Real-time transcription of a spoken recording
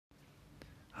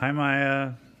Hi,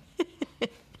 Maya.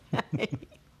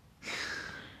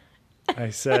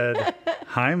 I said,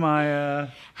 hi, Maya.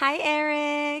 Hi,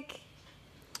 Eric.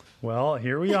 Well,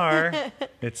 here we are.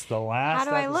 It's the last How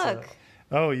do I episode. look?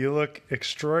 Oh, you look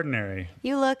extraordinary.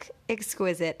 You look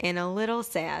exquisite and a little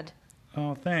sad.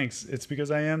 Oh, thanks. It's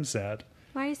because I am sad.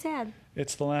 Why are you sad?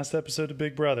 It's the last episode of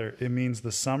Big Brother. It means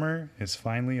the summer is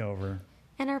finally over.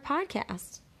 And our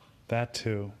podcast. That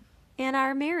too. And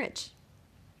our marriage.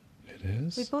 It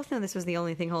is? We both know this was the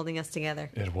only thing holding us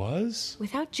together. It was?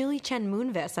 Without Julie Chen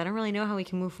Moonves, I don't really know how we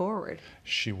can move forward.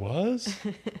 She was?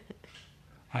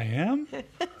 I am?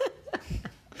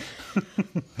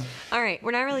 All right,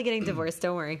 we're not really getting divorced,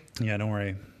 don't worry. Yeah, don't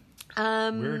worry.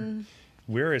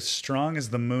 We're as strong as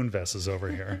the Moonvesses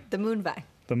over here. The Moonvi.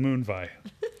 The Moonvi.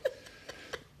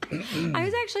 I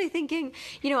was actually thinking,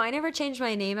 I never changed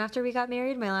my name after we got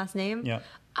married, my last name. Yeah.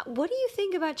 What do you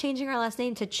think about changing our last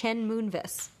name to Chen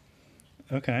Moonves?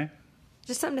 Okay.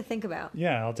 Just something to think about.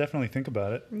 Yeah, I'll definitely think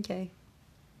about it. Okay.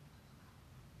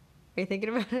 Are you thinking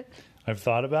about it? I've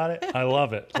thought about it. I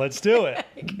love it. Let's do it.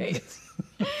 Great.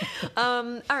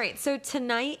 All right, so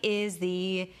tonight is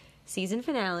the season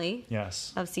finale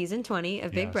Yes. of season 20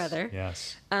 of Big Yes. Brother.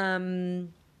 Yes.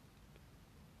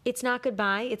 It's not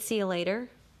goodbye, it's see you later.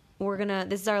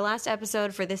 This is our last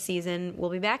episode for this season. We'll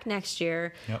be back next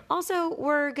year. Yep. Also,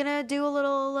 we're gonna do a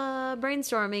little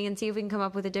brainstorming and see if we can come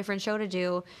up with a different show to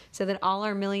do so that all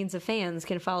our millions of fans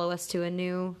can follow us to a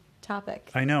new topic.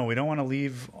 I know. We don't want to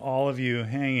leave all of you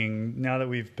hanging now that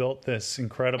we've built this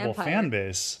incredible Empire. fan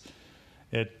base.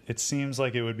 It seems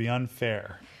like it would be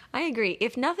unfair. I agree.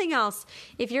 If nothing else,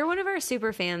 if you're one of our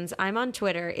super fans, I'm on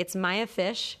Twitter. It's Maya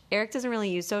Fish. Eric doesn't really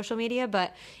use social media,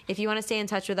 but if you want to stay in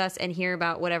touch with us and hear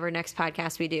about whatever next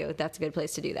podcast we do, that's a good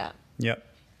place to do that. Yep.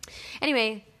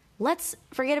 Anyway, let's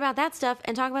forget about that stuff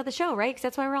and talk about the show, right? Because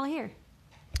that's why we're all here.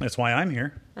 That's why I'm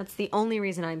here. That's the only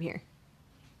reason I'm here.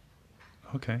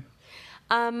 Okay.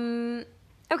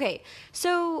 Okay,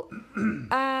 so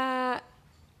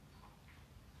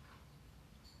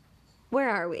where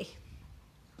are we?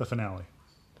 The finale.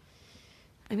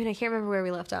 I mean, I can't remember where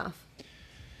we left off.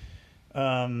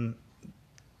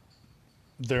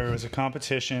 There was a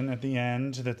competition at the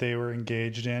end that they were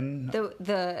engaged in.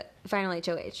 The final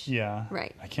HOH. Yeah.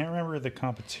 Right. I can't remember the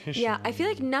competition. Yeah, I feel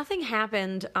like nothing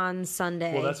happened on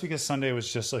Sunday. Well, that's because Sunday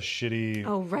was just a shitty.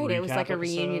 Oh, right. It was like a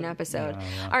reunion episode.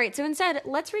 Yeah. All right. So instead,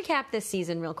 let's recap this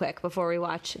season real quick before we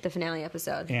watch the finale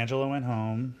episode. Angela went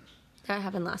home. That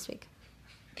happened last week.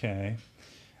 Okay.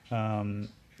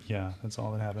 Yeah, that's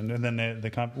all that happened. And then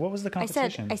what was the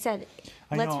competition? I said,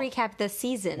 let's recap the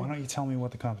season. Why don't you tell me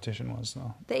what the competition was,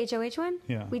 though? The HOH one?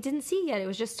 Yeah. We didn't see yet. It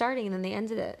was just starting, and then they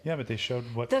ended it. Yeah, but they showed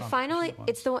what The competition final, it was.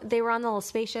 it's the one, they were on the little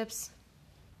spaceships.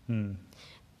 Do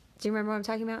you remember what I'm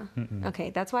talking about? Mm-mm.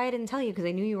 Okay, that's why I didn't tell you, because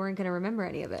I knew you weren't going to remember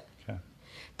any of it. Okay.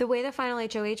 The way the final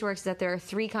HOH works is that there are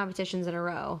 3 competitions in a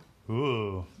row.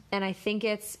 Ooh. And I think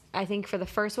for the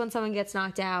first one someone gets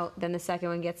knocked out, then the second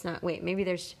one gets maybe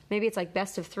it's like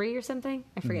best of 3 or something.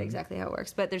 I forget exactly how it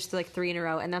works, but there's still like 3 in a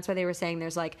row, and that's why they were saying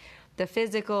there's like the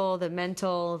physical, the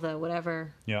mental, the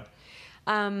whatever. Yeah.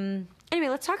 Anyway,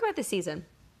 let's talk about this season.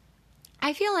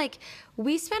 I feel like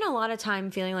we spent a lot of time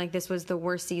feeling like this was the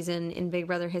worst season in Big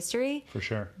Brother history. For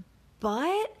sure.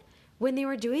 But when they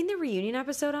were doing the reunion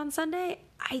episode on Sunday,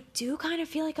 I do kind of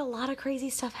feel like a lot of crazy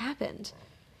stuff happened.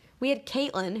 We had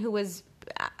Caitlyn, who was,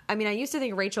 I used to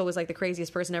think Rachel was like the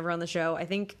craziest person ever on the show. I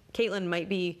think Caitlyn might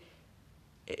be,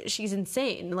 she's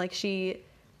insane. Like she's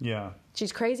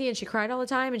crazy and she cried all the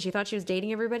time and she thought she was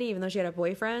dating everybody even though she had a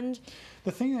boyfriend.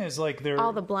 The thing is, like,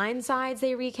 all the blind sides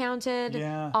they recounted.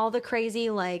 Yeah. All the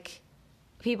crazy, like,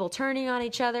 people turning on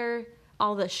each other.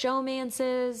 All the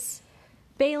showmances.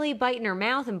 Bailey biting her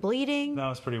mouth and bleeding. That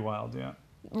was pretty wild, yeah.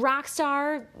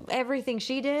 Rockstar, everything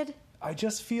she did. I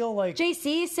just feel like...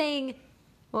 JC saying,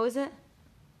 what was it?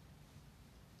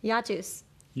 Yatus,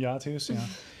 yeah.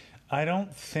 I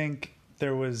don't think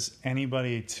there was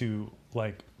anybody to,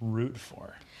 like, root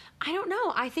for. I don't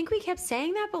know. I think we kept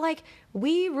saying that, but, like,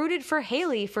 we rooted for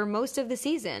Haley for most of the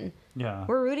season. Yeah.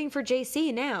 We're rooting for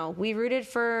JC now. We rooted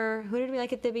for... Who did we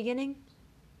like at the beginning?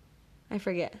 I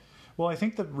forget. Well, I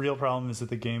think the real problem is that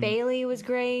the game... Bailey was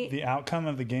great. The outcome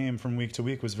of the game from week to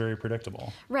week was very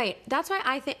predictable. Right. That's why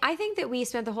I think that we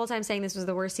spent the whole time saying this was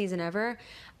the worst season ever.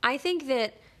 I think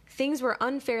that things were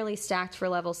unfairly stacked for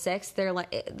level 6.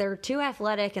 They're too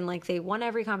athletic and like they won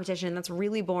every competition, and that's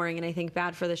really boring and I think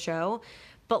bad for the show.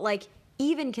 But like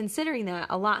even considering that,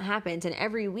 a lot happened, and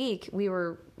every week we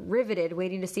were riveted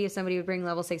waiting to see if somebody would bring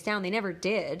level 6 down. They never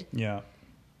did. Yeah.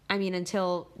 I mean,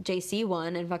 until JC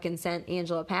won and fucking sent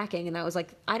Angela packing, and that was like,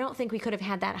 I don't think we could have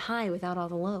had that high without all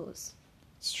the lows.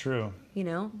 It's true. You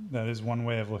know? That is one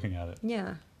way of looking at it.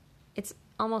 Yeah. It's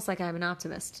almost like I'm an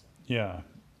optimist. Yeah.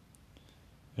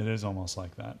 It is almost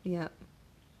like that. Yeah.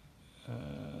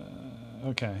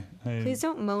 Okay. Please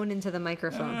don't moan into the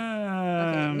microphone.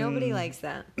 Okay, nobody likes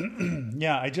that.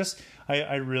 Yeah,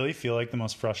 I really feel like the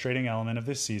most frustrating element of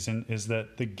this season is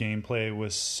that the gameplay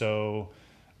was so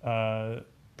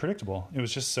predictable. It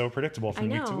was just so predictable from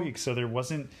week to week. So there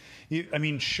wasn't... I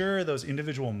mean, sure, those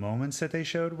individual moments that they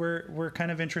showed were kind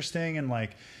of interesting, and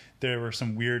like there were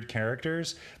some weird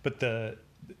characters, but the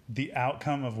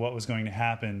outcome of what was going to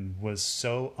happen was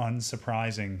so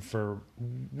unsurprising for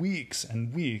weeks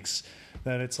and weeks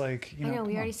that it's like, I know,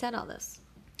 we already said all this.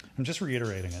 I'm just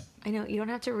reiterating it. I know, you don't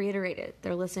have to reiterate it.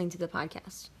 They're listening to the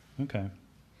podcast. Okay.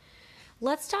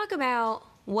 Let's talk about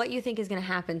what you think is going to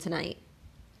happen tonight.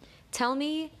 Tell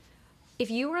me, if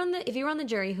you were on the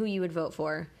jury, who you would vote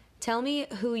for. Tell me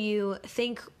who you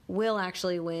think will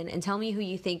actually win, and tell me who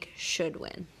you think should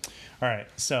win. All right.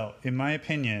 So, in my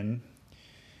opinion,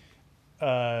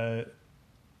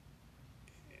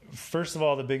 first of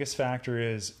all, the biggest factor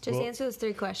is... Just answer those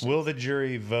 3 questions. Will the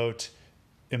jury vote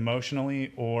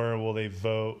emotionally, or will they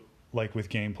vote like with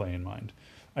gameplay in mind?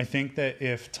 I think that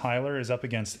if Tyler is up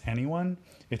against anyone,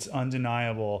 it's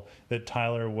undeniable that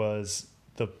Tyler was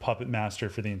the puppet master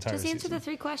for the entire season. Just answer the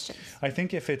 3 questions. I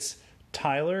think if it's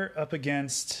Tyler up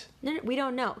against... No, we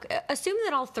don't know. Assume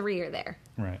that all 3 are there.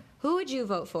 Right. Who would you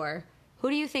vote for? Who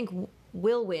do you think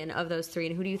will win of those 3,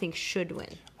 and who do you think should win?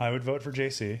 I would vote for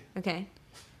JC. Okay.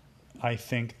 I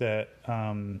think that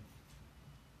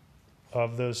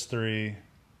of those 3,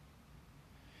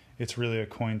 it's really a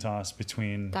coin toss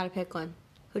between... Gotta pick one.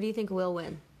 Who do you think will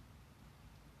win?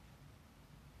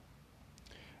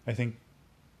 I think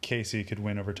Casey could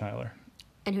win over Tyler.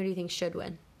 And who do you think should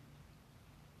win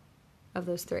of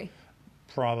those 3?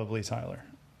 Probably Tyler.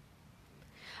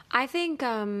 I think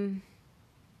I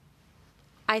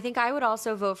would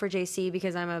also vote for JC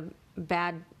because I'm a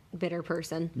bad, bitter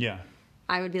person. Yeah.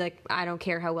 I would be like, I don't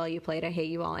care how well you played. I hate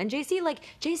you all. And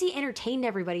JC entertained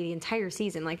everybody the entire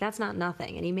season. Like, that's not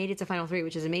nothing. And he made it to Final 3,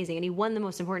 which is amazing. And he won the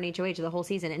most important HOH of the whole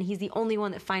season. And he's the only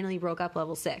one that finally broke up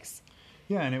level 6.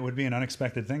 Yeah, and it would be an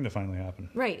unexpected thing to finally happen.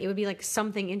 Right. It would be like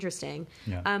something interesting.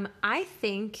 Yeah. I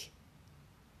think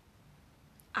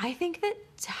that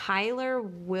Tyler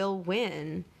will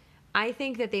win. I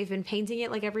think that they've been painting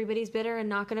it like everybody's bitter and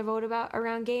not going to vote about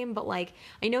around game. But like,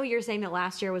 I know you're saying that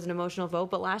last year was an emotional vote,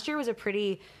 but last year was a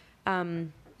pretty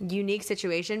unique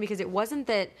situation because it wasn't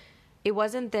that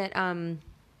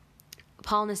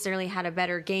Paul necessarily had a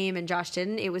better game and Josh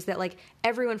didn't. It was that like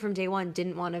everyone from day one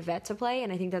didn't want a vet to play,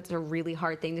 and I think that's a really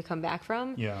hard thing to come back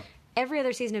from. Yeah. Every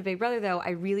other season of Big Brother, though, I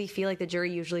really feel like the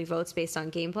jury usually votes based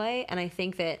on gameplay, and I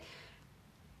think that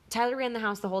Tyler ran the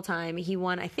house the whole time. He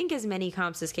won, I think, as many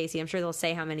comps as Casey. I'm sure they'll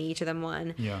say how many each of them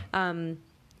won. Yeah. And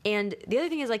the other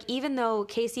thing is, like, even though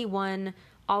Casey won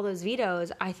all those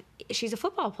vetoes, she's a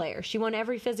football player. She won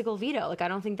every physical veto. Like, I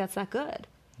don't think that's that good.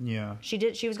 Yeah. She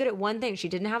was good at one thing. She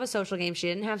didn't have a social game. She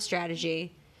didn't have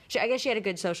strategy. I guess she had a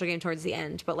good social game towards the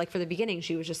end, but like for the beginning,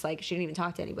 she was just like, she didn't even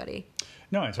talk to anybody.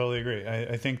 No, I totally agree.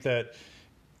 I think that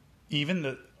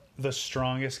even the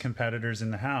strongest competitors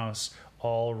in the house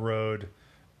all rode...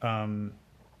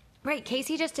 Right.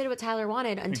 Casey just did what Tyler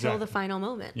wanted until the final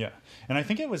moment. Yeah. And I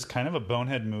think it was kind of a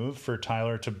bonehead move for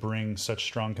Tyler to bring such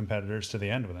strong competitors to the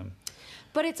end with him.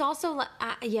 But it's also,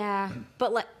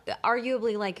 but like,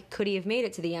 arguably, like, could he have made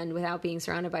it to the end without being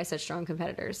surrounded by such strong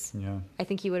competitors? Yeah. I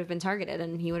think he would have been targeted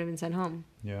and he would have been sent home.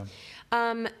 Yeah.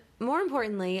 More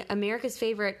importantly, America's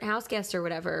favorite house guest or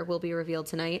whatever will be revealed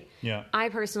tonight. Yeah. I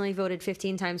personally voted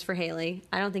 15 times for Haley.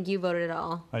 I don't think you voted at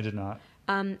all. I did not.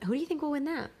 Who do you think will win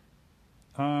that?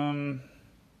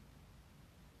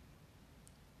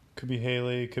 Could be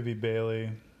Haley, could be Bailey.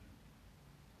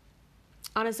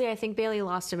 Honestly, I think Bailey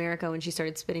lost America when she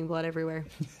started spitting blood everywhere.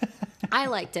 I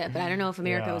liked it, but I don't know if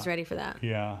America was ready for that.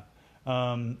 Yeah.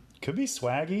 Could be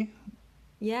Swaggy.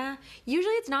 Yeah.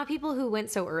 Usually it's not people who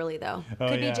went so early, though.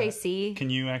 Could be JC. Can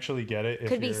you actually get it?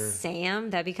 Could be Sam.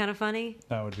 That'd be kind of funny.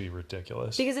 That would be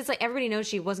ridiculous. Because it's like everybody knows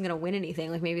she wasn't going to win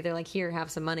anything. Like maybe they're like, here, have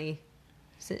some money.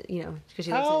 So, you know, because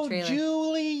she lives in the trailer.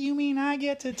 Julie, you mean I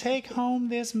get to take home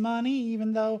this money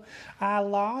even though I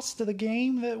lost the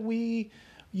game that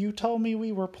you told me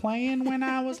we were playing when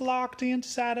I was locked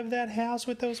inside of that house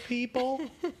with those people?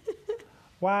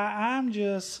 Why,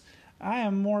 I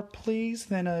am more pleased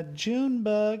than a June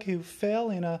bug who fell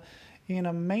in a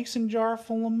mason jar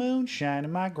full of moonshine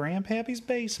in my grandpappy's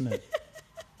basement.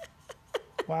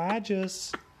 Why,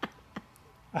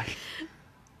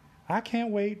 I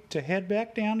can't wait to head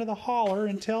back down to the holler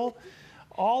and tell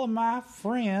all of my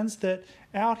friends that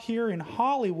out here in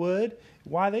Hollywood,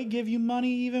 why they give you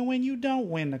money even when you don't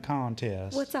win the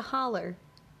contest. What's a holler?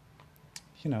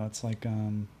 You know, it's like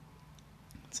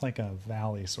a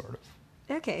valley sort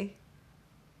of. Okay.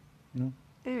 You know?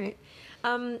 All right.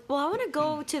 Well, I want to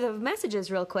go to the messages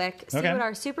real quick, see Okay. what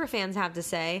our super fans have to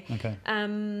say. Okay.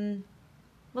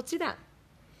 Let's do that.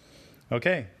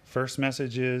 Okay. First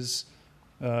message is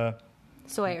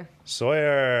Sawyer.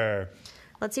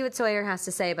 Let's see what Sawyer has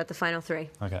to say about the final three.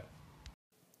 Okay.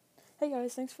 Hey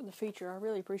guys, thanks for the feature. I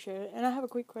really appreciate it. And I have a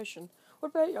quick question. What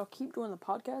about y'all keep doing the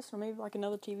podcast or maybe like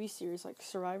another TV series like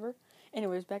Survivor?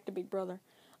 Anyways, back to Big Brother.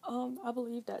 I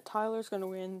believe that Tyler's going to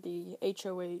win the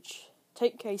HOH,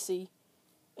 take Casey,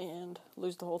 and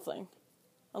lose the whole thing.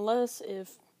 Unless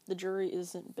if the jury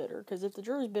isn't bitter. Because if the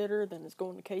jury's bitter, then it's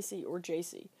going to Casey or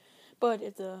JC. But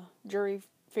if the jury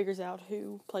figures out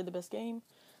who played the best game,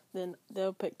 then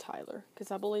they'll pick Tyler.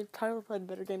 Because I believe Tyler played a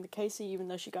better game than Casey, even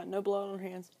though she got no blood on her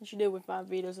hands. And she did with 5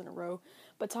 vetoes in a row.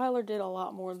 But Tyler did a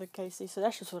lot more than Casey, so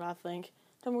that's just what I think.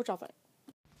 Tell me what y'all think.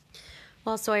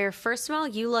 Well, Sawyer, first of all,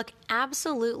 you look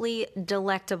absolutely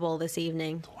delectable this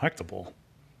evening. Delectable.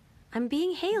 I'm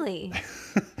being Haley.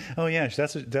 Oh yeah,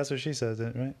 that's what she says,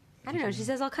 right? I don't know. She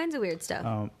says all kinds of weird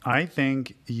stuff. I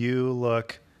think you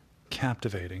look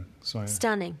captivating. Sawyer.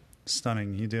 Stunning.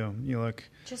 Stunning. You do. You look.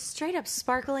 Just straight up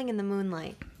sparkling in the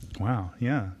moonlight. Wow.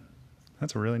 Yeah.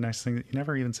 That's a really nice thing. You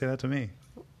never even say that to me.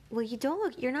 Well, you don't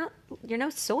look. You're no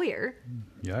Sawyer.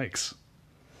 Yikes.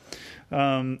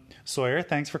 Sawyer,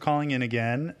 thanks for calling in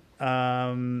again.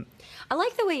 I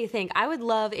like the way you think. I would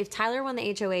love if Tyler won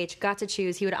the HOH, got to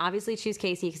choose. He would obviously choose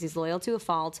Casey because he's loyal to a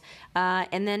fault.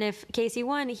 And then if Casey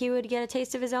won, he would get a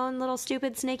taste of his own little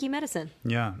stupid snaky medicine.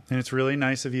 Yeah, and it's really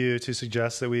nice of you to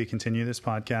suggest that we continue this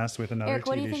podcast with another Eric,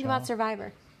 what do you TV think show. about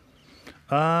Survivor?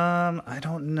 I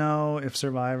don't know if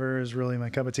Survivor is really my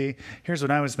cup of tea. Here's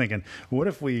what I was thinking. What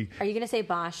if we... Are you going to say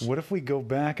Bosch? What if we go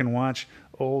back and watch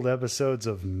old episodes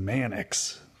of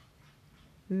Mannix?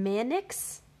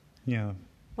 Mannix? Yeah.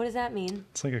 What does that mean?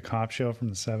 It's like a cop show from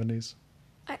the 70s.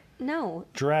 No.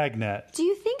 Dragnet. Do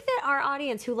you think that our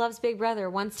audience who loves Big Brother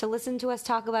wants to listen to us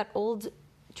talk about old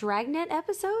Dragnet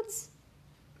episodes?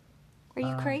 Are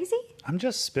you crazy? I'm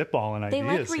just spitballing They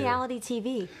ideas like reality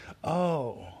TV.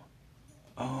 Oh.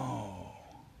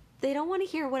 They don't want to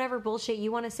hear whatever bullshit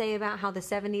you want to say about how the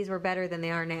 70s were better than they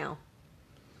are now.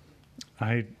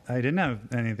 I didn't have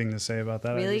anything to say about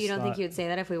that. Really? You don't think you would say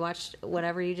that if we watched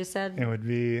whatever you just said? It would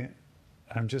be...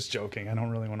 I'm just joking. I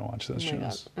don't really want to watch those Oh my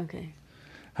shows. God. Okay.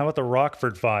 How about the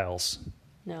Rockford Files?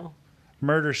 No.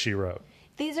 Murder, She Wrote.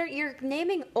 You're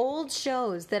naming old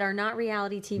shows that are not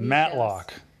reality TV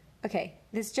Matlock. shows. Okay.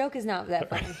 This joke is not that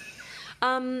funny.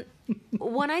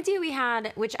 One idea we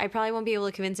had, which I probably won't be able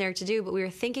to convince Eric to do, but we were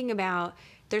thinking about,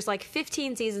 there's like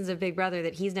 15 seasons of Big Brother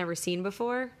that he's never seen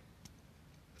before.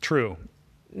 True.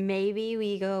 Maybe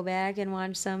we go back and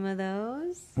watch some of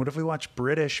those? What if we watch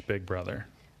British Big Brother?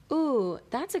 Ooh,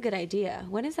 that's a good idea.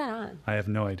 When is that on? I have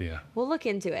no idea. We'll look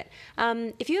into it.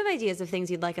 If you have ideas of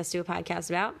things you'd like us to do a podcast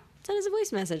about, send us a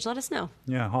voice message. Let us know.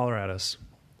 Yeah, holler at us.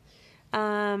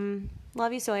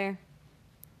 Love you, Sawyer.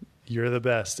 You're the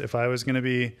best. If I was going to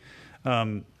be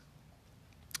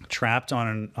trapped on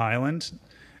an island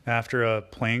after a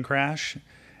plane crash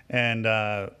and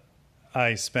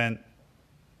I spent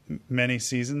many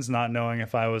seasons not knowing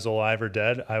if I was alive or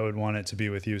dead, I would want it to be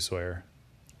with you, Sawyer.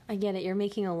 I get it. You're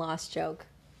making a Lost joke.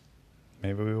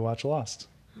 Maybe we watch Lost.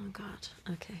 Oh, God.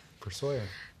 Okay. For Sawyer.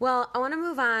 Well, I want to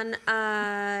move on.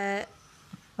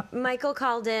 Michael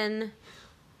called in.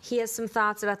 He has some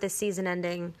thoughts about this season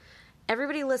ending.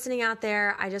 Everybody listening out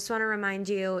there, I just want to remind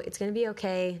you, it's going to be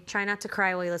okay. Try not to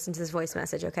cry while you listen to this voice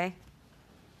message, okay?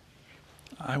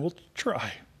 I will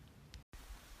try.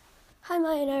 Hi,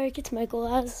 Maya and Eric, it's Michael.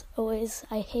 As always,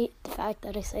 I hate the fact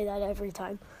that I say that every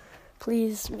time.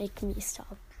 Please make me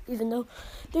stop. Even though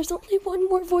there's only one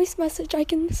more voice message I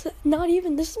can say. Not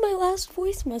even. This is my last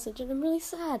voice message, and I'm really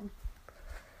sad.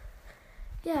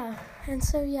 Yeah, and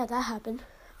so, yeah, that happened.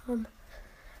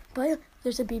 But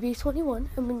there's a BB21,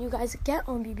 and when you guys get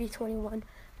on BB21,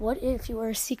 what if you were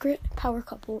a secret power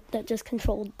couple that just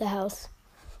controlled the house,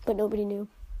 but nobody knew?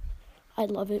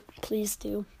 I'd love it. Please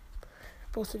do.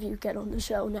 Both of you get on the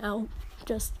show now.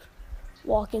 Just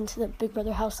walk into the Big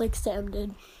Brother house like Sam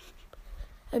did.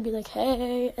 And be like,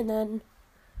 hey, and then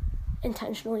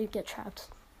intentionally get trapped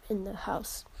in the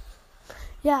house.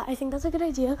 Yeah, I think that's a good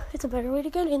idea. It's a better way to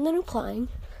get in than applying.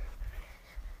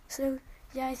 So,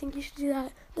 yeah, I think you should do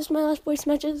that. This is my last voice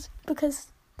message because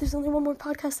there's only one more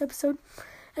podcast episode.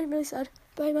 And I'm really sad.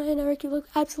 Bye, Maya and Eric. You look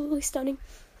absolutely stunning.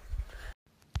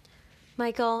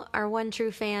 Michael, our one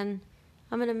true fan,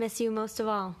 I'm going to miss you most of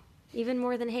all, even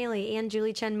more than Haley and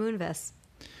Julie Chen Moonves.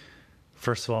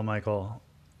 First of all, Michael,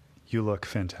 you look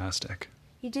fantastic.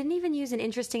 You didn't even use an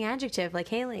interesting adjective like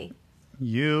Haley.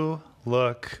 You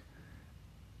look...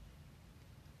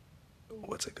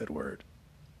 What's a good word?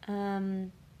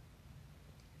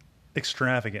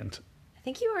 Extravagant. I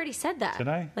think you already said that. Did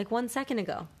I? Like 1 second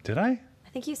ago. Did I? I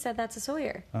think you said that to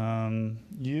Sawyer.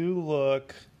 You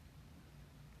look...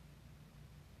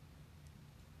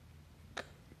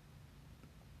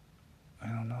 I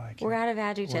don't know. I can't. We're out of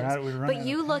adjectives. But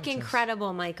you look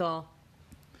incredible, Michael.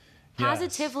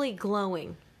 Positively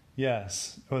glowing.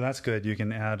 Yes. Oh, that's good. You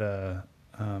can add a...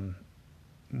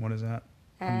 what is that?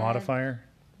 A modifier?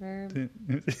 Verb.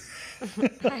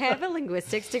 I have a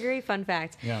linguistics degree. Fun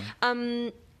fact. Yeah.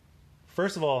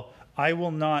 First of all, I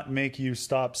will not make you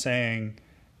stop saying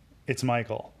it's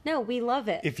Michael. No, we love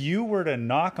it. If you were to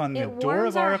knock on the It door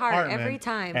warms of our our heart apartment every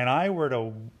time. and I were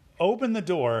to open the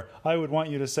door, I would want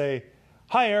you to say,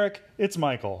 "Hi, Eric, it's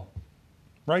Michael."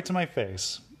 Right to my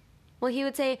face. Well, he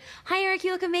would say, "Hi, Eric,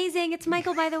 you look amazing. It's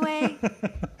Michael, by the way."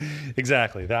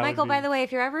 Exactly. That Michael, would be, by the way,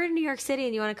 if you're ever in New York City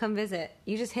and you want to come visit,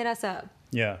 you just hit us up.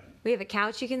 Yeah. We have a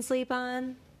couch you can sleep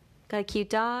on. Got a cute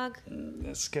dog.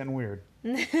 It's getting weird.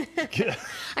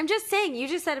 I'm just saying, you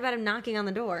just said about him knocking on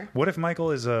the door. What if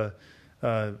Michael is a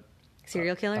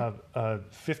Serial killer? a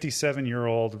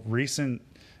 57-year-old recent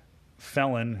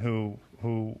felon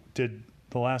who did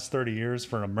the last 30 years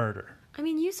for a murder? I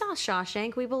mean, you saw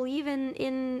Shawshank. We believe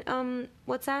in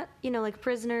what's that? Like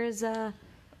prisoners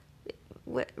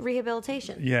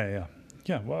rehabilitation. Yeah.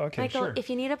 Well, okay, Michael, sure. if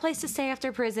you need a place to stay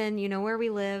after prison, you know where we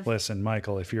live. Listen,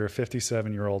 Michael, if you're a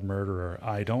 57-year-old murderer,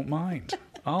 I don't mind.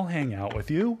 I'll hang out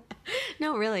with you.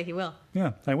 No, really, he will.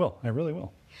 Yeah, I will. I really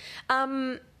will.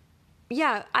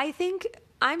 Yeah, I think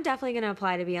I'm definitely going to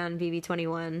apply to be on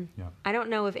BB21. Yeah. I don't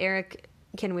know if Eric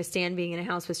can withstand being in a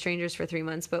house with strangers for 3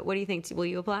 months, but what do you think? Will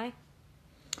you apply?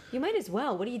 You might as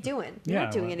well. What are you doing? You're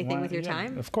not doing anything with your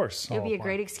time. Of course. It would be a I'll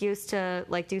great excuse to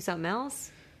do something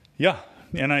else. Yeah,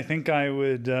 and I think I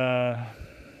would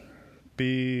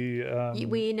be...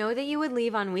 we know that you would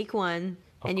leave on week 1,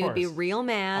 and you would be course. real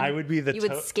mad. I would be the You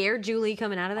would scare Julie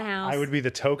coming out of the house. I would be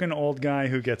the token old guy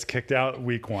who gets kicked out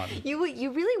week 1. You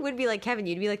really would be like Kevin.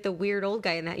 You'd be like the weird old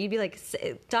guy in that. You'd be like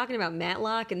talking about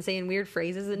Matlock and saying weird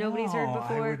phrases that nobody's heard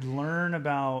before. I would learn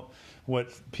about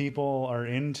what people are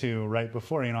into right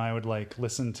before. I would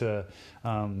listen to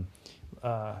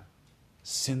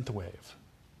synthwave.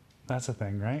 That's a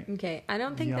thing, right? Okay, I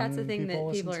don't think that's a Young thing that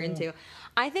people people are listen to? into.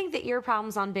 I think that your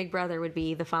problems on Big Brother would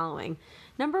be the following.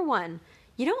 Number 1,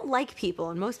 you don't like people,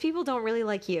 and most people don't really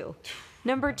like you.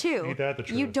 Number 2, Ain't that the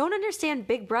truth? you don't understand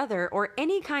Big Brother or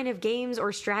any kind of games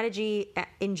or strategy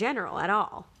in general at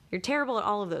all. You're terrible at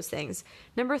all of those things.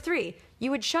 Number 3, you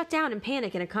would shut down and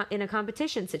panic in a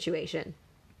competition situation.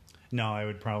 No, I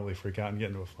would probably freak out and get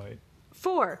into a fight.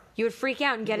 4, you would freak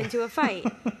out and get into a fight.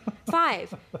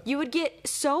 5, you would get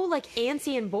so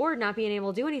antsy and bored not being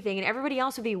able to do anything, and everybody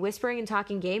else would be whispering and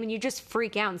talking game, and you just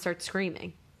freak out and start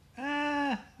screaming.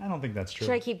 I don't think that's true.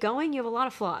 Should I keep going? You have a lot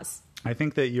of flaws. I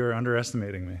think that you're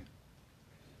underestimating me.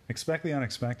 Expect the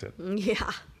unexpected. Yeah.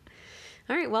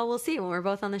 All right, well, we'll see when we're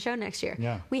both on the show next year.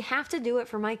 Yeah. We have to do it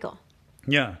for Michael.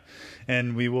 Yeah,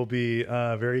 and we will be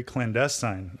very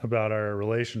clandestine about our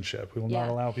relationship. We will not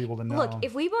allow people to know. Look,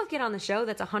 if we both get on the show,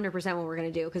 that's 100% what we're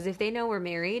going to do. Because if they know we're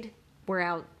married, we're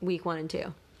out week 1 and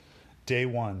 2. Day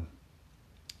 1,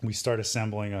 we start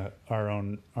assembling our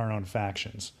own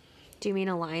factions, Do you mean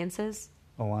alliances?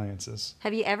 alliances,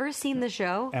 Have you ever seen the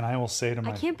show? and I will say to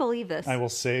my I can't believe this. I will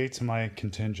say to my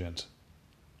contingent,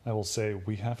 I will say,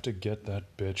 we have to get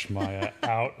that bitch Maya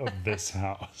out of this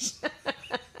house.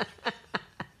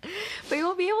 But you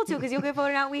won't be able to because you'll get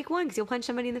voted out week 1 because you'll punch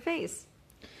somebody in the face.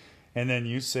 And then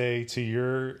you say to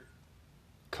your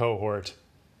cohort,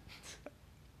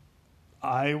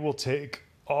 I will take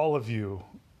all of you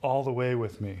all the way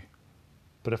with me.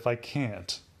 But if I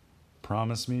can't,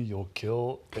 promise me you'll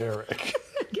kill Eric.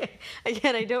 Okay.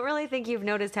 Again, I don't really think you've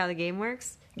noticed how the game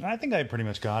works. I think I pretty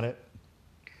much got it.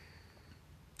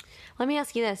 Let me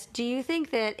ask you this. Do you think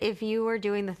that if you were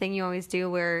doing the thing you always do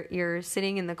where you're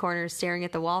sitting in the corner staring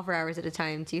at the wall for hours at a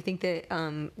time, do you think that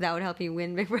that would help you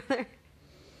win Big Brother?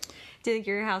 Do you think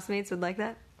your housemates would like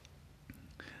that?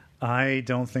 I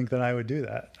don't think that I would do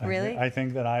that. Really? I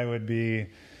think that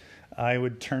I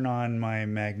would turn on my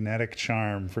magnetic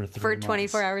charm for 3 months. For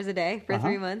 24 hours a day for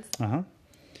 3 months? Uh-huh.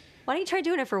 Why don't you try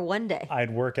doing it for 1 day?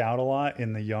 I'd work out a lot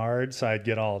in the yard, so I'd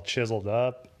get all chiseled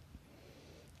up.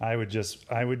 I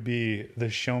would be the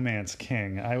showman's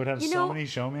king. I would have so many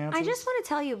showmances. I just want to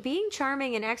tell you, being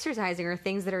charming and exercising are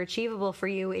things that are achievable for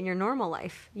you in your normal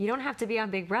life. You don't have to be on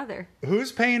Big Brother.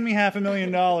 Who's paying me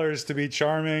 $500,000 to be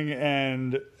charming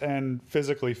and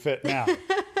physically fit now?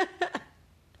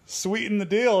 Sweeten the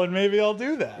deal and maybe I'll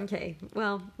do that. Okay.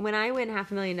 Well, when I win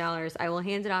 $500,000, I will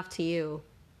hand it off to you.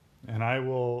 And I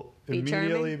will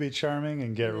immediately be charming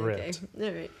and get ripped.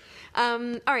 All right.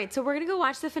 All right, so we're going to go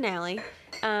watch the finale.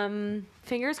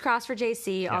 Fingers crossed for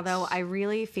JC, yes. Although I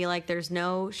really feel like there's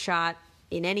no shot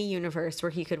in any universe where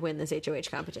he could win this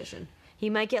HOH competition. He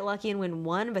might get lucky and win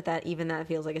one, but that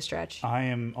feels like a stretch. I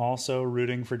am also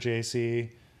rooting for JC.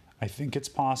 I think it's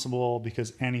possible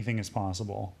because anything is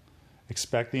possible.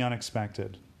 Expect the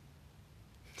unexpected.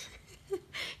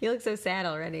 You look so sad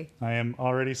already. I am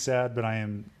already sad, but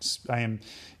I'm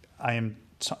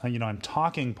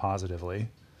talking positively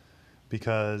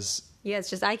because it's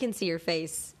just I can see your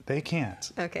face. They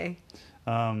can't. Okay.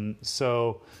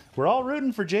 So we're all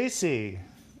rooting for JC.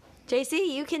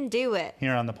 JC, you can do it.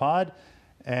 Here on the pod,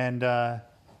 and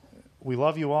we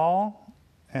love you all.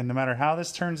 And no matter how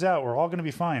this turns out, we're all going to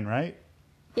be fine, right?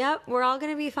 Yep, we're all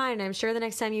going to be fine. I'm sure the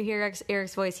next time you hear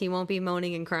Eric's voice, he won't be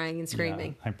moaning and crying and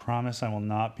screaming. Yeah, I promise I will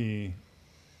not be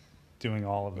doing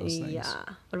all of those things. Yeah.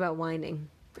 What about whining?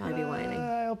 Probably be whining.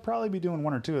 I'll probably be doing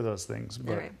one or two of those things.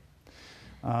 But, all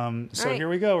right. So here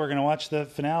we go. We're going to watch the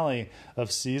finale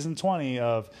of season 20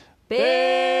 of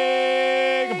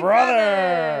Big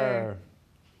Brother.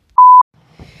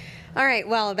 All right.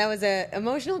 Well, that was an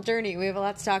emotional journey. We have a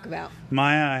lot to talk about.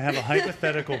 Maya, I have a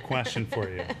hypothetical question for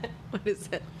you. What is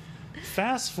it?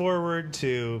 Fast forward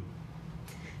to,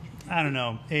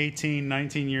 18,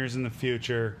 19 years in the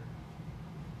future.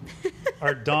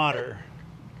 Our daughter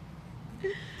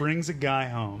brings a guy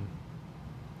home.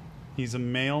 He's a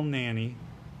male nanny,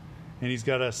 and he's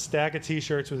got a stack of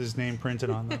T-shirts with his name printed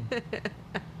on them.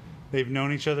 They've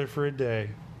known each other for a day.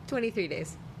 23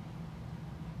 days.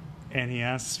 And he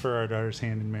asks for our daughter's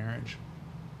hand in marriage.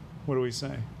 What do we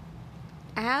say?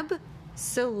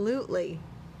 Absolutely.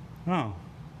 Oh.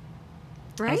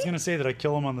 Right? I was going to say that I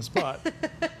kill him on the spot.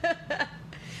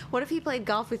 What if he played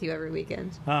golf with you every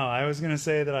weekend? Oh, I was going to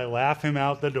say that I laugh him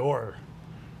out the door.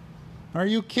 Are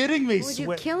you kidding me? Would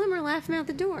you kill him or laugh him out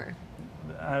the door?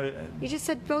 You just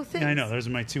said both things. I know. Those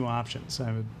are my two options.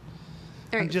 I would.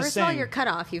 All right. First of all, you're cut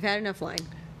off. You've had enough lying.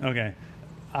 Okay.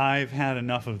 I've had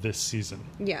enough of this season.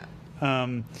 Yeah.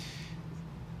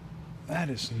 That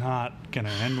is not going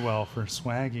to end well for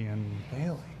Swaggy and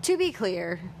Bailey. To be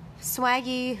clear,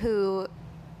 Swaggy, who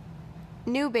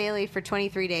knew Bailey for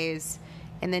 23 days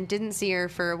and then didn't see her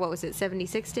for,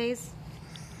 76 days?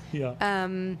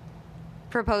 Yeah.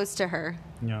 Proposed to her.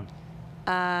 Yeah.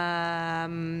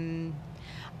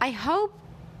 I hope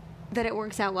that it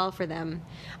works out well for them.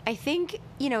 I think,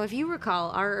 if you recall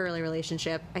our early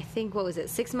relationship, I think,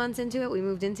 6 months into it, we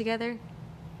moved in together?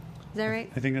 Is that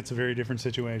right? I think that's a very different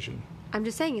situation. I'm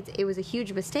just saying it was a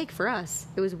huge mistake for us.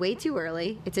 It was way too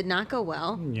early. It did not go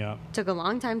well. Yeah. Took a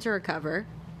long time to recover.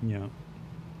 Yeah.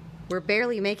 We're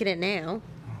barely making it now.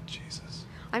 Oh, Jesus.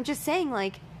 I'm just saying,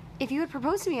 if you had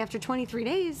proposed to me after 23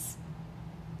 days...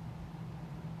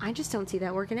 I just don't see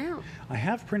that working out. I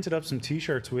have printed up some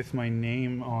T-shirts with my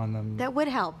name on them. That would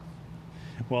help.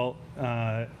 Well,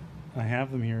 I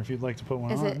have them here if you'd like to put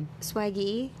one on. Is it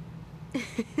Swaggy?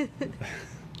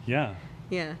 Yeah.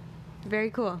 Yeah. Very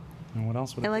cool. And what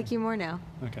else would I like you more now.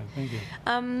 Okay, thank you.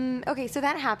 Okay, so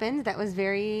that happened. That was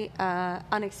very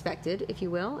unexpected, if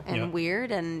you will, and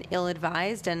weird and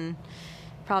ill-advised and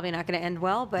probably not going to end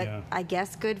well, but I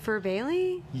guess good for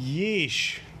Bailey.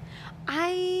 Yeesh.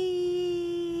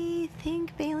 I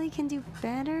think Bailey can do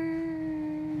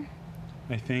better.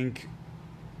 I think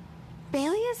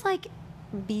Bailey is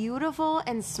beautiful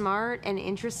and smart and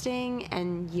interesting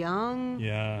and young.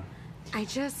 Yeah.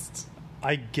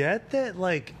 I get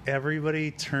that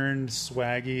everybody turned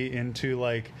Swaggy into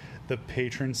the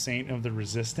patron saint of the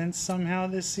resistance somehow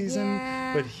this season,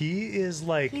 but he is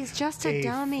he's just a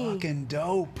dummy. Fucking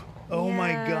dope. Oh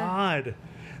my god.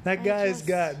 That guy's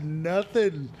got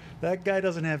nothing. That guy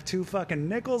doesn't have two fucking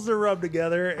nickels to rub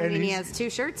together. He has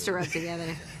two shirts to rub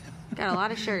together. Got a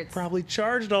lot of shirts. Probably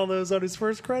charged all those on his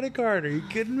first credit card. Are you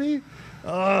kidding me?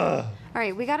 Ugh. All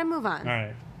right, we got to move on.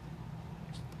 All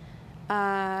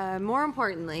right. More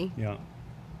importantly,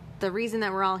 the reason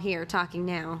that we're all here talking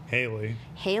now.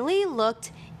 Haley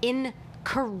looked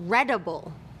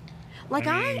incredible.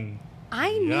 I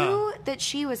knew that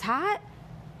she was hot.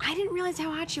 I didn't realize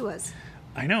how hot she was.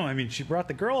 I know. I mean, she brought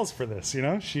the girls for this,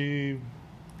 She...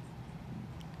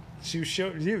 She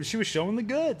was showing the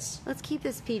goods. Let's keep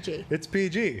this PG. It's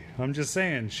PG. I'm just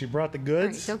saying. She brought the All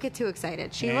goods. right, don't get too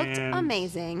excited. She looked And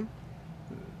amazing.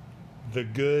 The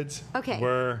goods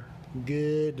were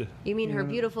good. You mean her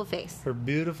beautiful face? Her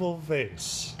beautiful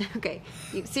face. Okay.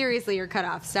 Seriously, you're cut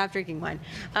off. Stop drinking wine.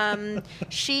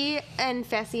 She and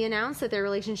Fessy announced that their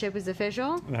relationship is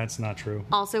official. That's not true.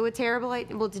 Also a terrible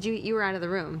idea. Well, you were out of the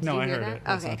room. Did No, you I hear heard that? it.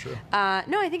 That's okay. not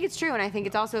true. No, I think it's true, and I think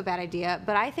it's also a bad idea.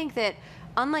 But I think that,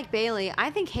 unlike Bailey, I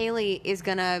think Haley is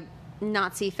going to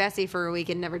not see Fessy for a week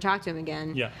and never talk to him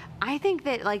again. Yeah. I think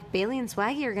that, like, Bailey and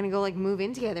Swaggy are going to go, like, move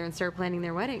in together and start planning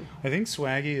their wedding. I think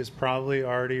Swaggy is probably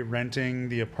already renting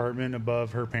the apartment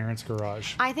above her parents'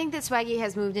 garage. I think that Swaggy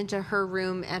has moved into her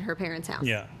room at her parents' house.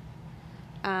 Yeah.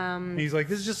 He's like,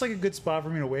 this is just like a good spot for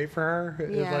me to wait for her.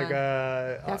 It's Yeah. like,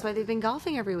 That's why they've been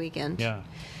golfing every weekend. yeah.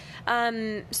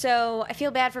 So I feel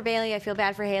bad for Bailey. I feel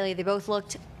bad for Haley. They both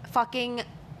looked fucking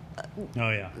Oh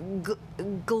yeah.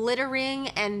 glittering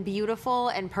and beautiful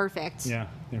and perfect. Yeah.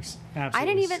 There's absolutely. I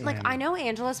didn't even, like, stunning. I know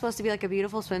Angela's supposed to be like a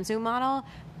beautiful swimsuit model.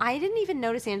 I didn't even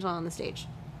notice Angela on the stage.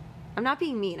 I'm not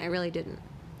being mean. I really didn't.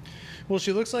 Well,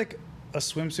 she looks like a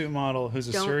swimsuit model who's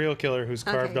a serial killer who's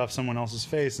carved off someone else's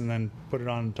face and then put it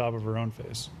on top of her own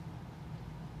face.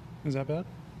 Is that bad?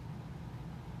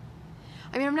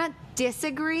 I mean, I'm not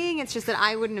disagreeing. It's just that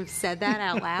I wouldn't have said that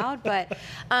out loud. But,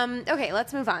 okay,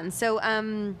 let's move on. So,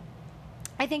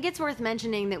 I think it's worth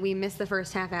mentioning that we missed the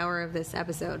first half hour of this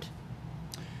episode.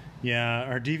 Yeah,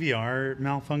 our DVR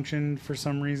malfunctioned for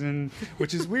some reason,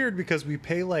 which is weird because we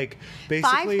pay like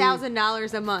basically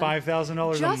 $5,000 a month. $5,000 a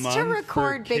month just to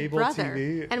record for Big cable Brother,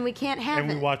 TV, and we can't have and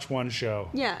it. we watch one show.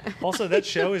 Yeah. Also, that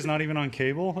show is not even on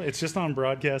cable; it's just on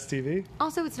broadcast TV.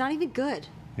 Also, it's not even good.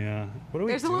 Yeah, what are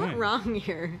we There's doing? a lot wrong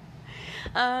here.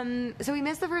 So we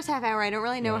missed the first half hour. I don't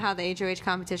really know how the HOH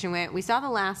competition went. We saw the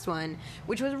last one,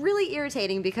 which was really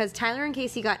irritating because Tyler and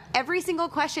Casey got every single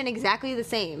question exactly the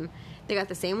same. They got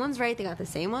the same ones right. They got the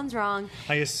same ones wrong.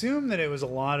 I assume that it was a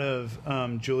lot of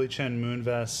Julie Chen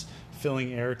Moonves filling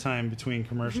airtime between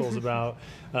commercials about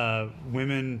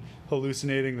women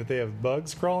hallucinating that they have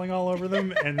bugs crawling all over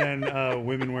them, and then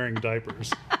women wearing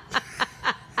diapers.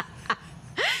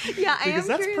 Yeah, Because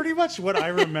that's pretty much what I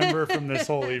remember from this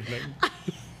whole evening.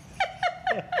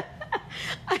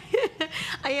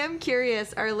 I am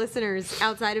curious, our listeners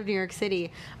outside of New York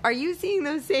City, are you seeing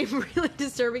those same really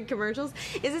disturbing commercials?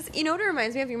 Is this, you know what it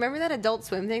reminds me of? You remember that Adult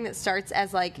Swim thing that starts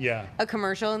as like a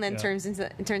commercial and then turns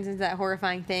into that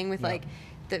horrifying thing with like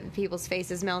the people's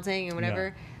faces melting and whatever?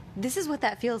 Yeah. This is what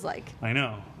that feels like. I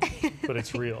know, but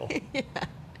it's real. Yeah.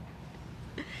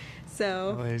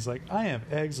 So Well, he's like, I have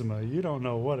eczema. You don't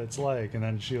know what it's like. And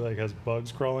then she like has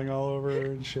bugs crawling all over her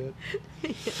and shit.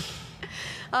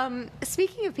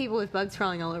 speaking of people with bugs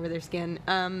crawling all over their skin,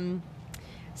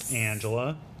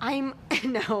 Angela. I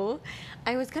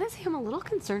was gonna say I'm a little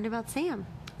concerned about Sam.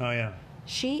 Oh yeah.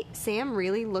 Sam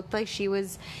really looked like she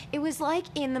was. It was like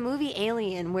in the movie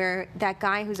Alien, where that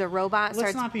guy who's a robot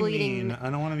starts not be bleeding. mean. I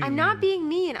don't want to be. I'm mean. not being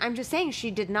mean. I'm just saying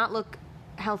she did not look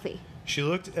healthy. She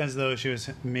looked as though she was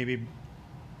maybe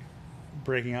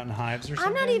breaking out in hives or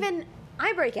something. I'm not even.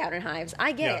 I break out in hives.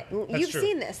 I get it. That's You've true.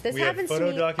 seen this. This we happens have to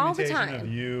photo me all the documentation time.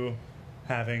 of you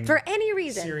having For any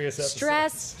reason, serious episodes.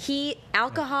 stress, heat,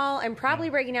 alcohol. I'm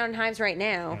probably breaking out in hives right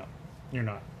now. No, you're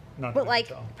not. Not But that I like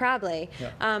can tell. probably,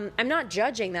 Yeah. I'm not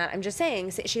judging that. I'm just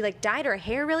saying she like dyed her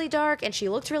hair really dark and she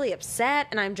looked really upset.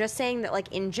 And I'm just saying that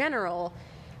like in general,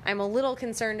 I'm a little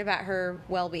concerned about her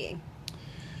well-being.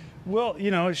 Well, you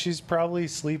know, she's probably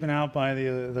sleeping out by the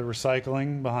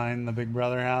recycling behind the Big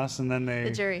Brother house, and then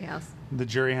The jury house. the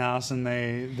jury house, and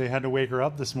they had to wake her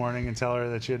up this morning and tell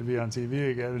her that she had to be on TV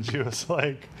again, and she was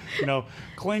like, you know,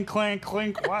 clink, clank,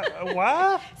 clink,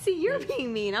 what? See, you're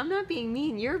being mean. I'm not being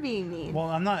mean. You're being mean. Well,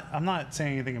 I'm not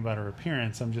saying anything about her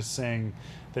appearance. I'm just saying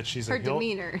that she's Her a hill,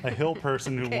 demeanor. a hill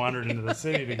person who wandered into the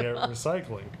city to get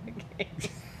recycling.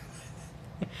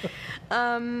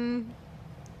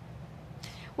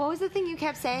 What was the thing you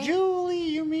kept saying? Julie,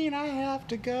 you mean I have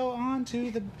to go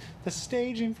onto the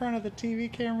stage in front of the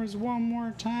TV cameras one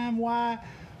more time? Why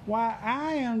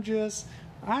I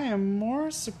am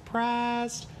more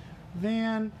surprised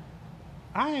than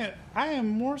I am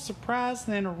more surprised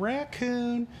than a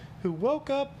raccoon who woke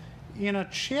up in a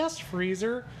chest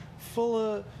freezer full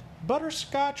of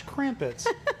butterscotch crimpets.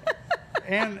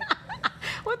 And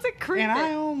What's a crimpet? And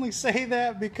I only say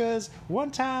that because one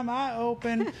time I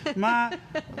opened my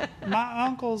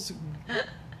uncle's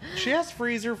chest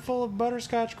freezer full of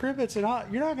butterscotch crimpets, and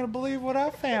you're not going to believe what I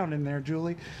found in there,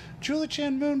 Julie. Julie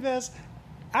Chen Moonves,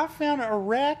 I found a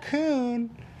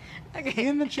raccoon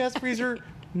in the chest freezer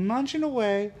munching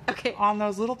away on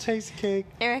those little tasty cake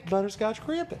Eric, butterscotch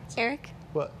crumpets. Eric,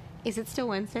 what? Is it still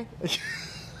Wednesday?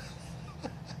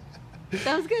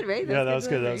 That was good, right? That was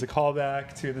good. That was a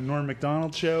callback to the Norm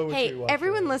Macdonald show. Hey,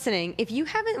 everyone listening, if you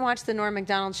haven't watched the Norm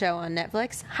Macdonald show on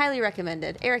Netflix, highly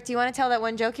recommended. Eric, do you want to tell that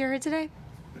one joke you heard today?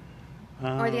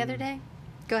 Or the other day?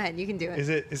 Go ahead, you can do it.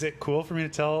 Is it cool for me to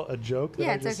tell a joke?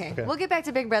 Yeah, it's okay. We'll get back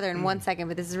to Big Brother in 1 second,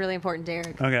 but this is really important to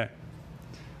Eric. Okay.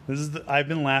 I've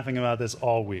been laughing about this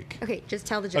all week. Okay, just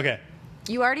tell the joke. Okay.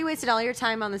 You already wasted all your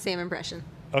time on the same impression.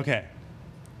 Okay.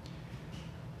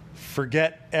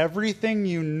 Forget everything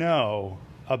you know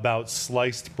about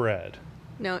sliced bread.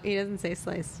 No, he doesn't say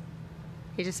sliced.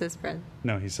 He just says bread.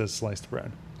 No, he says sliced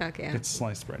bread. Okay. It's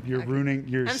sliced bread. You're ruining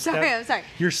your I'm sorry.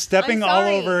 You're stepping all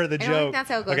over the I don't joke. think that's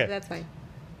how it goes, Okay. but that's fine.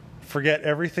 Forget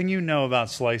everything you know about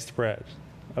sliced bread.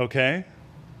 Okay?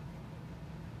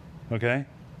 Okay?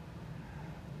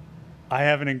 I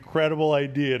have an incredible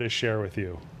idea to share with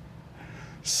you.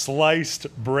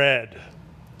 Sliced bread.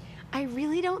 I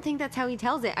really don't think that's how he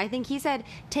tells it. I think he said,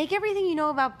 take everything you know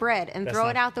about bread and throw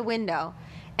it out the window.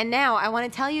 And now I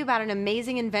want to tell you about an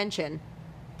amazing invention.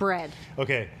 Bread.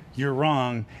 Okay, you're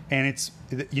wrong. And it's,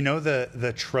 you know,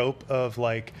 the trope of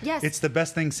like, yes. It's the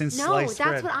best thing since sliced bread.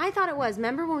 No, that's what I thought it was.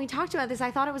 Remember when we talked about this,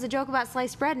 I thought it was a joke about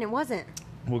sliced bread, and it wasn't.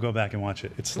 We'll go back and watch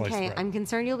it. It's sliced bread. Okay, I'm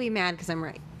concerned you'll be mad because I'm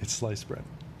right. It's sliced bread.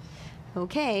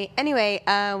 Okay. Anyway,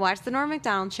 watch the Norm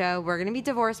Macdonald show. We're going to be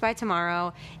divorced by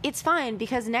tomorrow. It's fine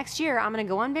because next year I'm going to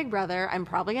go on Big Brother. I'm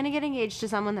probably going to get engaged to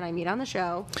someone that I meet on the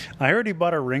show. I already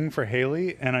bought a ring for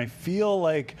Haley, and I feel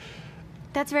like...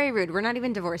 That's very rude. We're not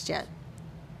even divorced yet.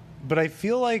 But I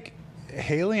feel like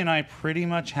Haley and I pretty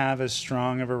much have as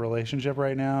strong of a relationship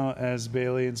right now as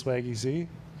Bailey and Swaggy C.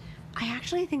 I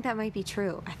actually think that might be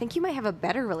true. I think you might have a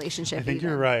better relationship. I think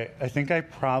you're right. I think I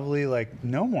probably like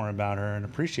know more about her and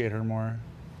appreciate her more.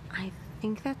 I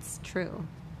think that's true.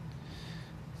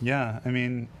 Yeah, I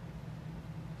mean,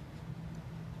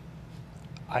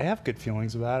 I have good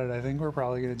feelings about it. I think we're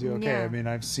probably going to do okay. Yeah. I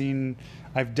mean,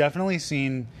 I've definitely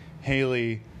seen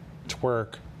Haley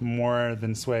twerk more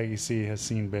than Swaggy C has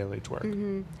seen Bailey twerk.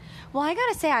 Mm-hmm. Well, I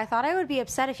gotta say, I thought I would be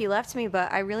upset if you left me, but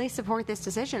I really support this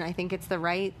decision. I think it's the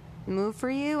right move for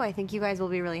you. I think you guys will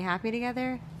be really happy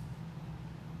together.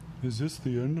 Is this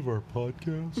the end of our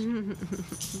podcast?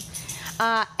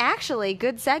 Actually,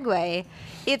 good segue.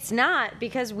 It's not,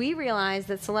 because we realize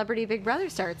that Celebrity Big Brother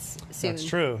starts soon. That's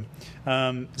true.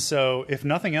 So, if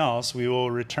nothing else, we will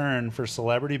return for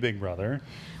Celebrity Big Brother.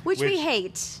 Which we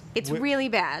hate. It's really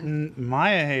bad.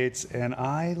 Maya hates, and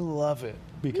I love it.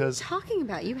 Because, what are you talking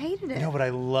about? You hated it. No, but I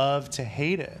love to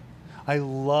hate it. I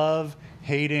love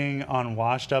hating on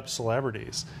washed-up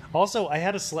celebrities. Also, I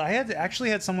actually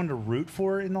had someone to root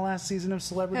for in the last season of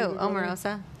Celebrity Big Brother.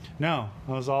 Omarosa? No,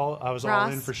 I was all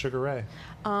in for Sugar Ray.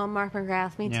 Mark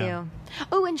McGrath, me too.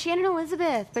 Oh, and Shannon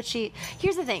Elizabeth. But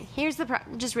here's the thing.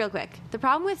 Just real quick. The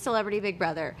problem with Celebrity Big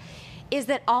Brother is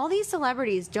that all these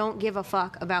celebrities don't give a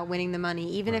fuck about winning the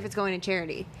money, even if it's going to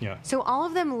charity. Yeah. So all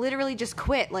of them literally just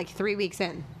quit like 3 weeks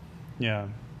in. Yeah.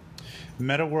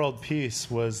 Meta World Peace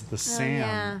was the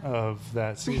Sam of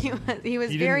that season. he was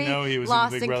he very didn't know he was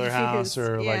lost in the Big and Brother confused. house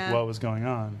or like what was going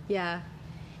on. Yeah.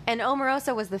 And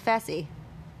Omarosa was the Fessy.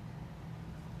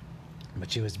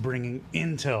 But she was bringing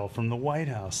intel from the White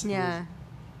House. Yeah.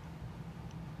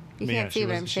 You can't see,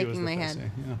 but I'm shaking my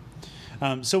head.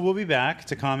 Yeah. So we'll be back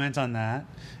to comment on that.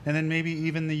 And then maybe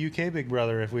even the UK Big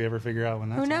Brother if we ever figure out when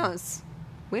that's Who knows?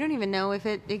 We don't even know if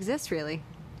it exists, really.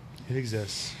 It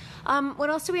exists. What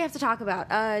else do we have to talk about?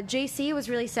 JC was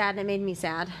really sad, and it made me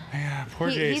sad. Yeah, poor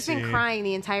JC. He's been crying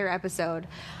the entire episode.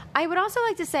 I would also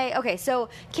like to say, okay, so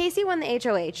Casey won the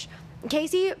HOH.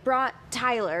 Casey brought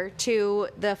Tyler to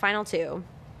the final two.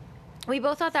 We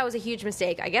both thought that was a huge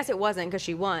mistake. I guess it wasn't because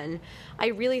she won. I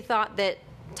really thought that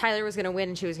Tyler was going to win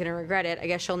and she was going to regret it. I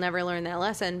guess she'll never learn that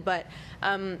lesson. But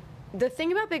the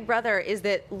thing about Big Brother is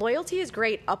that loyalty is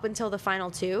great up until the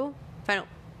final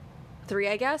three,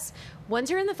 I guess. Once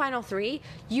you're in the final three,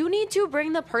 you need to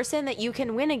bring the person that you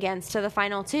can win against to the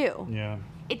final two. Yeah.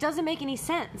 It doesn't make any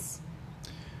sense.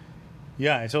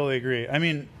 Yeah, I totally agree. I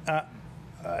mean,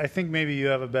 I think maybe you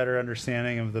have a better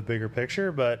understanding of the bigger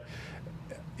picture, but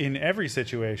in every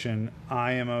situation,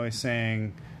 I am always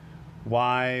saying,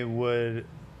 why would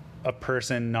a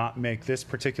person not make this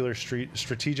particular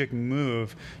strategic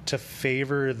move to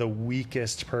favor the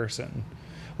weakest person?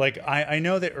 Like, I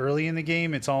know that early in the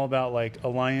game it's all about like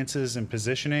alliances and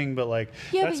positioning, but like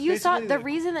but you saw the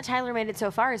reason that Tyler made it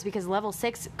so far is because level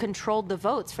 6 controlled the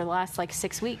votes for the last like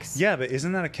 6 weeks. Yeah, but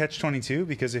isn't that a catch-22?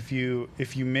 Because if you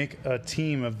make a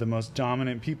team of the most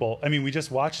dominant people, I mean, we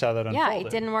just watched how that unfolded. Yeah,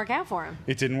 it didn't work out for him.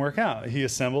 It didn't work out. He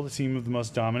assembled a team of the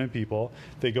most dominant people.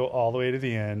 They go all the way to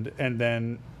the end, and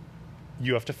then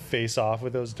you have to face off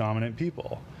with those dominant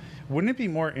people. Wouldn't it be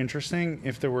more interesting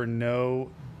if there were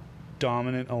no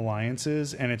dominant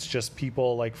alliances and it's just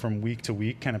people like from week to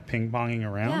week kind of ping-ponging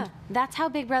around? Yeah, that's how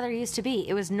Big Brother used to be.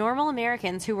 It was normal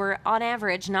Americans who were, on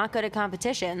average, not good at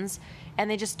competitions, and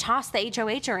they just tossed the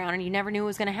HOH around, and you never knew what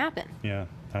was going to happen. Yeah,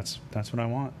 that's what I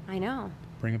want. I know.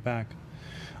 Bring it back.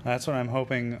 That's what I'm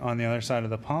hoping on the other side of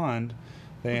the pond.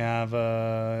 They have,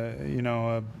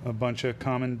 a bunch of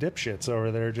common dipshits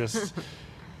over there just,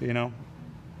 what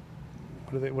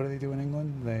do they do in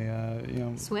England?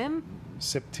 They, swim?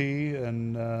 Sip tea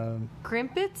and...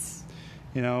 Crimpets?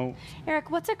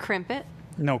 Eric, what's a crimpet?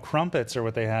 No, crumpets are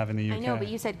what they have in the UK. I know, but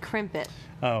you said crimpet.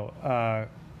 Oh,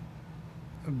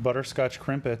 butterscotch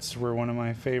crimpets were one of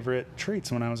my favorite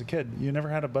treats when I was a kid. You never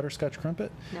had a butterscotch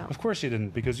crimpet? No. Of course you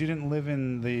didn't, because you didn't live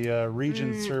in the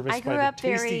region serviced by the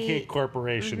Tasty Cake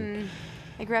Corporation. Mm-hmm.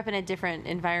 I grew up in a different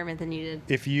environment than you did.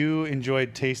 If you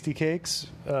enjoyed Tasty Cakes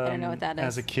I don't know what that is.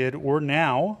 As a kid or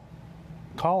now,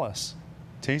 call us.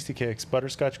 Tasty Cakes,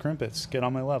 butterscotch crimpets. Get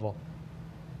on my level.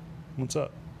 What's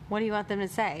up? What do you want them to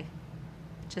say?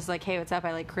 Just like, hey, what's up?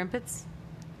 I like crimpets?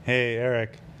 Hey,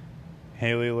 Eric.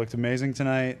 Haley looked amazing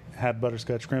tonight. Had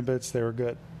butterscotch crimpets. They were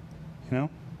good.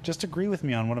 Just agree with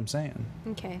me on what I'm saying.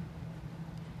 Okay.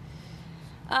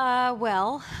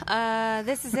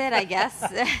 This is it, I guess.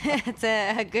 It's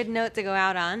a good note to go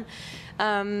out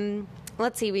on.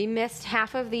 Let's see. We missed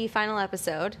half of the final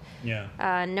episode.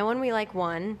 Yeah. No One We Like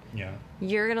won. Yeah.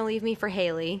 You're going to leave me for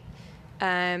Haley.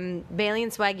 Bailey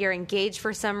and Swag, you're engaged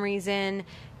for some reason.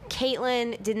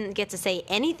 Caitlin didn't get to say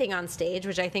anything on stage,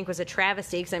 which I think was a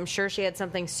travesty because I'm sure she had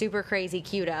something super crazy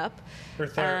queued up. Her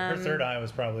third eye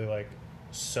was probably like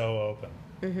so open.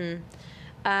 Mm-hmm.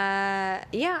 I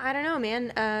don't know,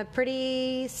 man.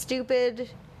 Pretty stupid.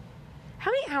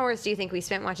 How many hours do you think we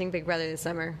spent watching Big Brother this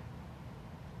summer?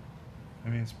 I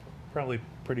mean, it's probably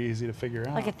pretty easy to figure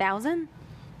out. Like 1,000?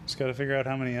 Just got to figure out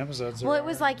how many episodes there Well, are. it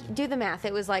was like, do the math.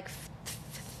 It was like,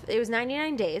 it was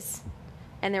 99 days,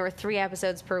 and there were 3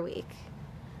 episodes per week.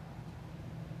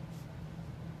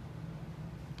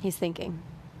 He's thinking.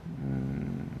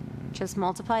 Just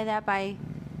multiply that by,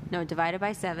 divide it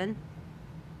by 7.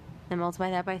 Then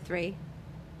multiply that by 3.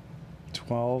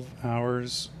 12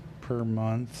 hours per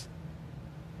month.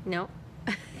 No.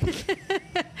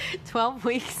 12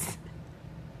 weeks.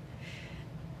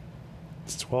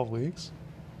 It's 12 weeks?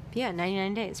 Yeah,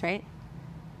 99 days, right?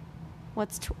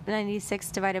 What's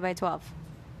 96 divided by 12?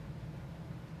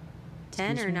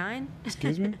 10 Excuse or me? 9?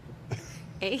 Excuse me?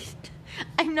 8?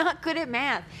 I'm not good at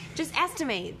math. Just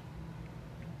estimate.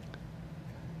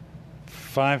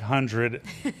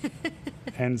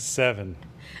 507.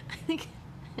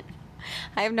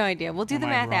 I have no idea. We'll do the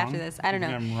math after this. I don't know.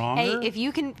 I'm wronger? Hey, if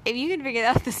you can figure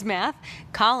out this math,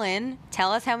 call in,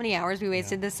 tell us how many hours we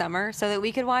wasted this summer so that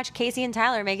we could watch Casey and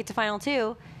Tyler make it to Final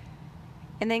 2,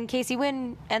 and then Casey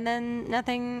win, and then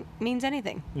nothing means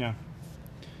anything. Yeah.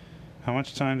 How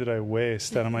much time did I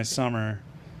waste out of my summer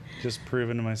just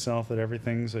proving to myself that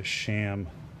everything's a sham?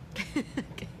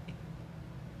 Okay.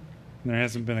 There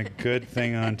hasn't been a good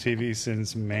thing on TV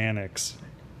since Mannix.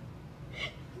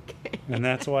 Okay. And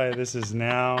that's why this is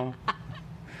now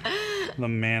the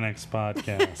Mannix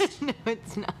podcast. No,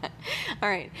 it's not. All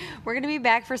right. We're going to be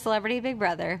back for Celebrity Big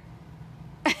Brother.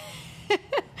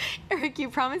 Eric, you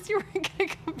promised you weren't going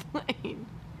to complain.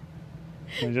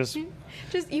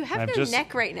 You have no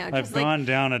neck right now. I've gone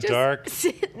down a dark...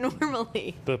 Sit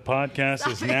normally. The podcast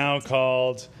is now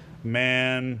called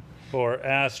Man or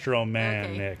Astro Man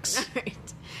Okay. Nix.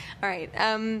 All right.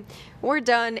 We're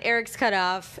done. Eric's cut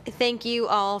off. Thank you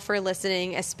all for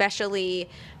listening, especially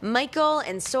Michael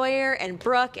and Sawyer and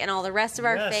Brooke and all the rest of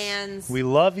our fans. We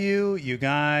love you. You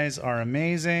guys are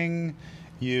amazing.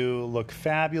 You look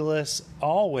fabulous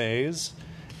always.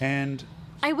 And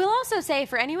I will also say,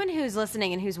 for anyone who's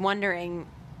listening and who's wondering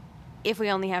if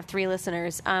we only have 3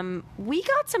 listeners, we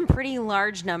got some pretty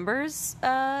large numbers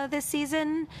this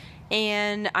season.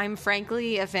 And I'm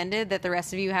frankly offended that the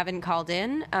rest of you haven't called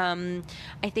in.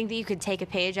 I think that you could take a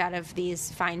page out of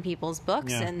these fine people's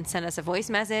books and send us a voice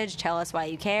message. Tell us why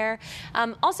you care.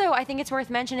 Also, I think it's worth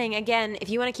mentioning, again, if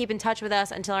you want to keep in touch with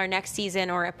us until our next season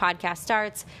or a podcast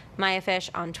starts, Maya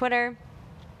Fish on Twitter.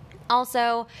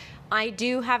 Also, I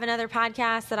do have another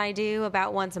podcast that I do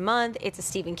about once a month. It's a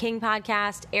Stephen King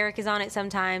podcast. Eric is on it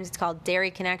sometimes. It's called Derry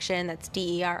Connection. That's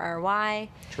Derry.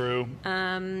 True.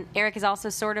 Eric is also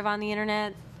sort of on the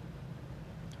internet.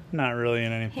 Not really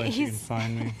in any place you can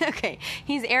find me. Okay.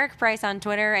 He's Eric Price on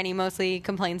Twitter, and he mostly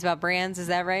complains about brands. Is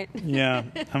that right? Yeah.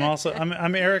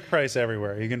 I'm Eric Price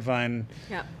everywhere. You can find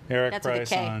Eric That's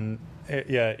Price on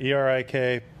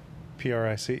ERIK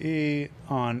PRICE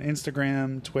on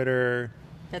Instagram, Twitter.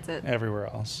 That's it. Everywhere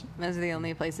else. Those are the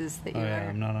only places that you are.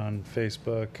 I'm not on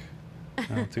Facebook. I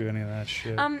don't do any of that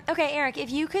shit. Okay, Eric,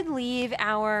 if you could leave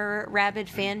our rabid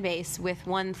fan base with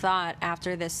one thought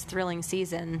after this thrilling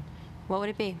season, what would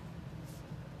it be?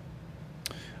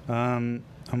 I'm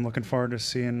looking forward to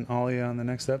seeing Ollie on the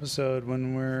next episode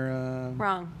when we're...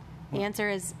 Wrong. The answer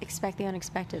is expect the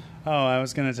unexpected. Oh, I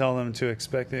was going to tell them to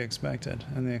expect the expected.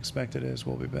 And the expected is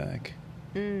we'll be back.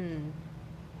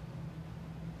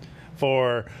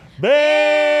 For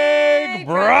Big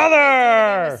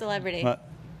Brother! Celebrity.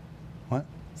 What?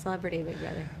 Celebrity Big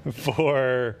Brother.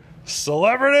 For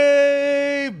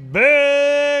Celebrity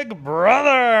Big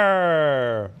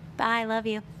Brother! Bye, love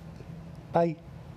you. Bye.